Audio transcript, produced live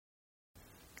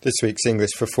This week's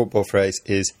English for football phrase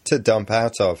is to dump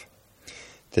out of.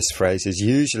 This phrase is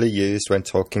usually used when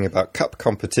talking about cup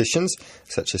competitions,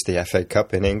 such as the FA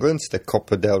Cup in England, the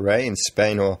Copa del Rey in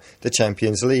Spain, or the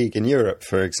Champions League in Europe,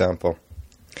 for example.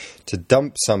 To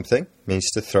dump something means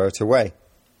to throw it away,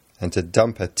 and to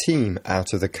dump a team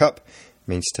out of the cup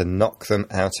means to knock them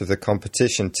out of the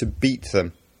competition, to beat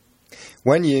them.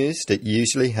 When used, it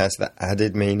usually has the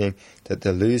added meaning that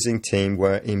the losing team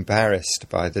were embarrassed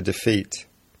by the defeat.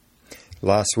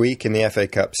 Last week in the FA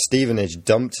Cup, Stevenage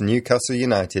dumped Newcastle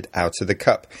United out of the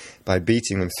cup by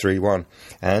beating them 3-1.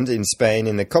 And in Spain,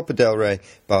 in the Copa del Rey,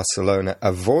 Barcelona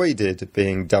avoided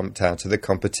being dumped out of the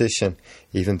competition,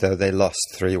 even though they lost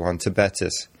 3-1 to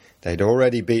Betis. They'd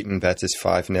already beaten Betis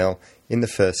 5-0 in the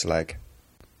first leg.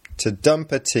 To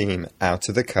dump a team out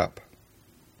of the cup.